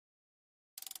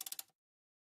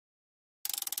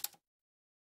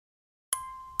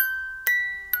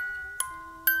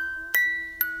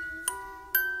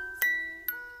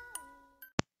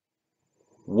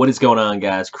What is going on,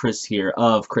 guys? Chris here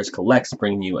of Chris Collects,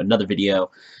 bringing you another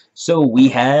video. So we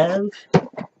have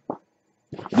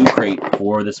Loot Crate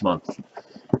for this month.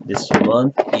 This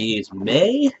month is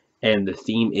May, and the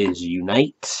theme is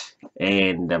Unite.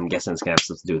 And I'm guessing it's gonna have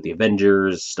stuff to do with the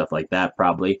Avengers, stuff like that,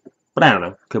 probably. But I don't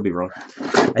know. Could be wrong.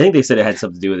 I think they said it had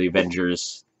something to do with the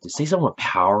Avengers. Did they say something with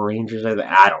Power Rangers? I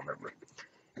don't remember.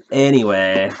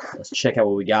 Anyway, let's check out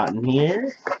what we got in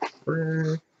here.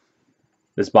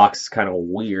 This box is kind of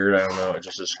weird. I don't know. It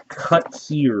just is cut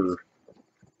here.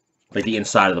 Like the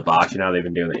inside of the box. You know how they've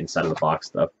been doing the inside of the box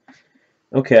stuff.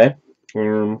 Okay.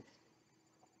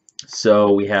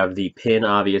 So we have the pin,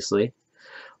 obviously.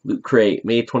 Loot Crate,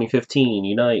 May 2015,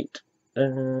 Unite.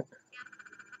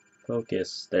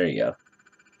 Focus. There you go.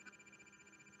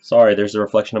 Sorry, there's a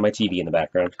reflection of my TV in the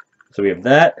background. So we have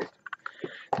that.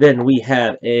 Then we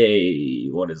have a...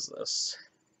 what is this?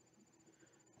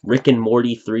 Rick and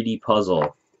Morty 3D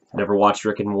puzzle. Never watched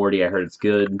Rick and Morty. I heard it's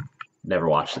good. Never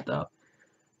watched it though.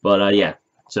 But yeah,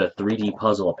 it's a 3D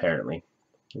puzzle apparently.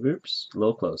 Oops, a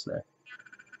little close there.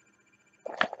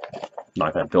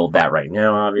 Not gonna build that right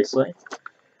now, obviously.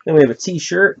 Then we have a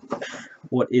T-shirt.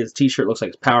 What is T-shirt? Looks like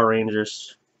it's Power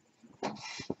Rangers.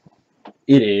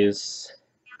 It is.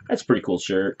 That's a pretty cool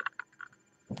shirt.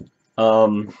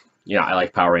 Yeah, I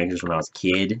like Power Rangers when I was a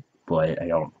kid, but I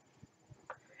don't.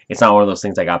 It's not one of those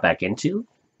things I got back into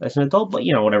as an adult, but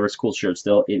you know, whatever, it's a cool shirt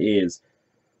still. It is.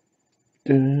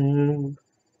 It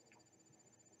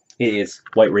is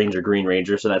White Ranger, Green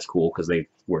Ranger, so that's cool because they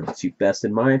were the two best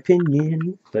in my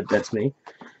opinion. But that's me.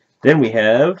 Then we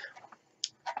have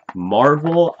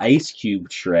Marvel Ice Cube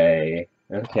tray.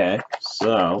 Okay,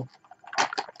 so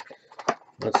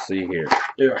let's see here.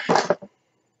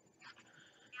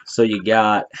 So you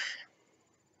got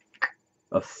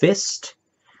a fist.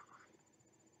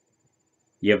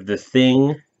 You have the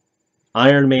Thing,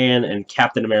 Iron Man, and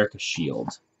Captain America's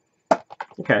shield.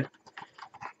 Okay.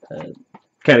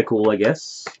 Kind of cool, I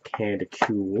guess. Kind of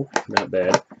cool. Not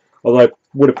bad. Although I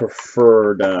would have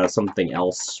preferred something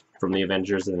else from the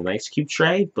Avengers in an Ice Cube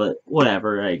tray, but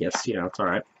whatever, I guess, you know, it's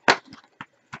alright.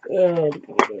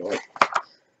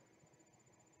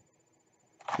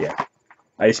 Yeah.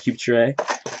 Ice Cube tray.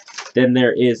 Then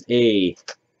there is a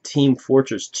Team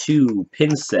Fortress 2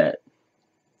 pin set.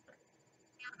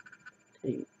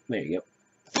 There you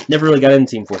go. Never really got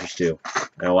into Team Fortress 2. I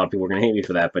know a lot of people are going to hate me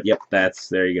for that, but yep,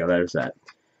 there you go, there's that.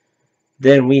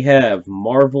 Then we have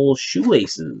Marvel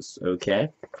shoelaces, okay.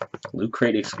 Loot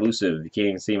Crate exclusive, you can't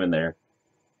even see them in there.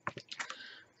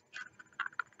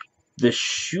 The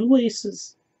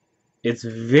shoelaces, they're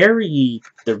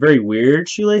very weird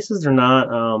shoelaces. They're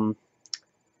not,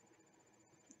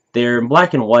 they're in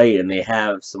black and white, and they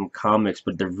have some comics,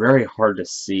 but they're very hard to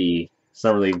see. It's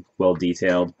not really well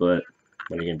detailed, but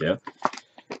what are you gonna do?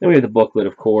 Then we have the booklet,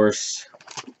 of course.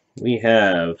 We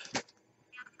have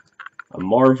a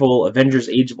Marvel Avengers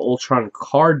Age of Ultron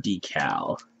card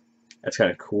decal. That's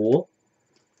kind of cool.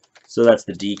 So that's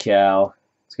the decal.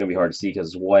 It's gonna be hard to see because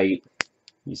it's white.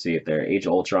 You see it there, Age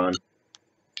of Ultron.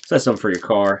 So that's something for your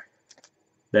car.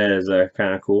 That is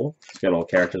kind of cool. It's got all the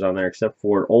characters on there except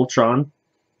for Ultron,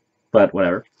 but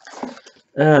whatever.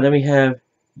 Then we have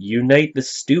Unite the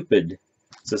Stupid.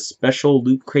 It's a special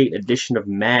Loot Crate edition of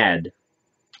Mad.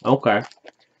 Okay.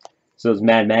 So it's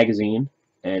Mad Magazine,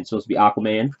 and it's supposed to be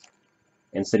Aquaman.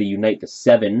 Instead of Unite the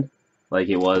 7, like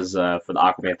it was for the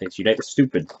Aquaman thing, it's Unite the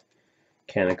Stupid.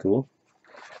 Kinda cool.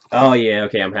 Oh yeah,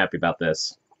 okay, I'm happy about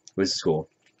this. This is cool.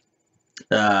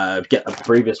 Get a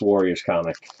Bravest Warriors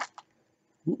comic.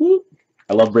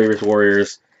 I love Bravest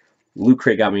Warriors. Loot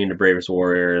Crate got me into Bravest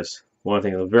Warriors. One of the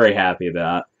things I'm very happy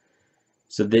about.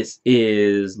 So this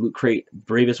is Loot Crate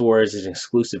Bravest Warriors is an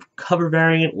exclusive cover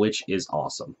variant, which is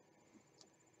awesome.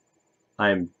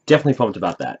 I'm definitely pumped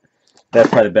about that. That's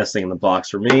probably the best thing in the box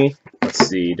for me. Let's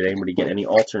see, did anybody get any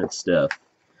alternate stuff?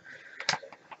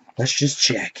 Let's just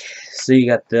check. So you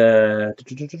got the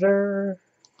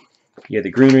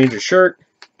Green Ranger shirt,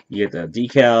 you get the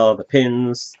decal, the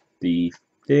pins, the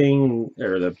thing,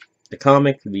 or the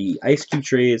comic, the Ice Cube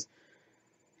trays.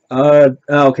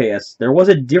 Okay, yes. There was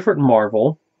a different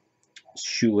Marvel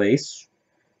shoelace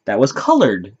that was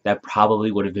colored. That probably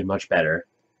would have been much better.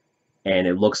 And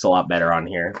it looks a lot better on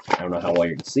here. I don't know how well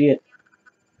you can see it.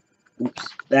 Oops.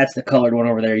 That's the colored one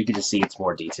over there. You can just see it's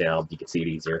more detailed. You can see it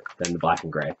easier than the black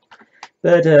and gray.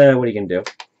 But, what are you going to do?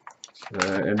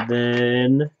 And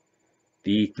then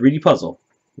the 3D puzzle.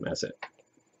 That's it.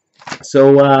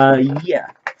 So, yeah.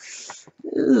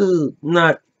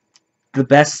 Not the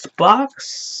best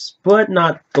box, but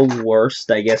not the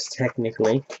worst, I guess,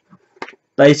 technically.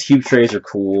 The Ice Cube trays are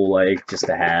cool, like, just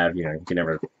to have, you know, you can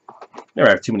never Never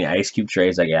have too many Ice Cube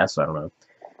trays, I guess. I don't know.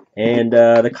 And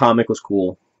the comic was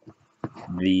cool.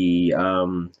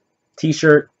 The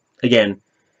T-shirt, again,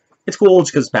 it's cool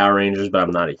just because Power Rangers, but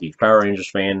I'm not a huge Power Rangers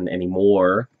fan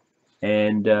anymore.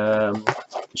 And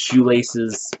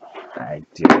shoelaces, I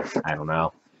don't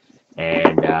know.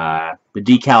 And the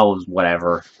decal was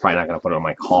whatever. Probably not gonna put it on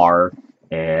my car,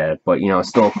 but you know, it's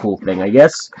still a cool thing, I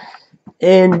guess.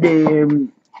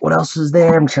 And what else was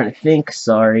there? I'm trying to think.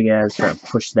 Sorry, guys, trying to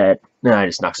push that. No, I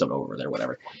just knocked something over there.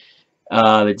 Whatever.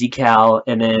 The decal,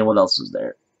 and then what else was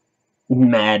there?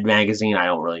 Mad Magazine. I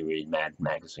don't really read Mad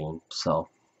Magazine, so.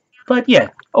 But yeah,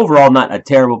 overall, not a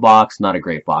terrible box, not a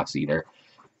great box either.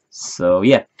 So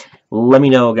yeah, let me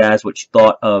know, guys, what you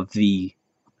thought of the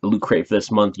Loot Crate for this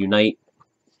month, Unite.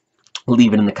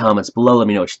 Leave it in the comments below. Let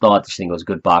me know what you thought. Did you think it was a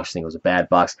good box? Did you think it was a bad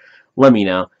box? Let me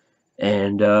know.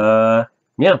 And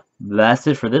yeah, that's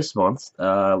it for this month's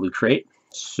Loot Crate.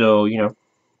 So, you know,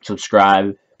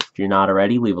 subscribe if you're not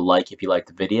already. Leave a like if you liked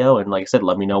the video. And like I said,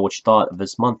 let me know what you thought of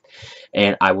this month.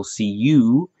 And I will see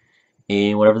you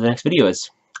in whatever the next video is.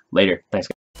 Later. Thanks,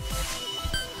 guys.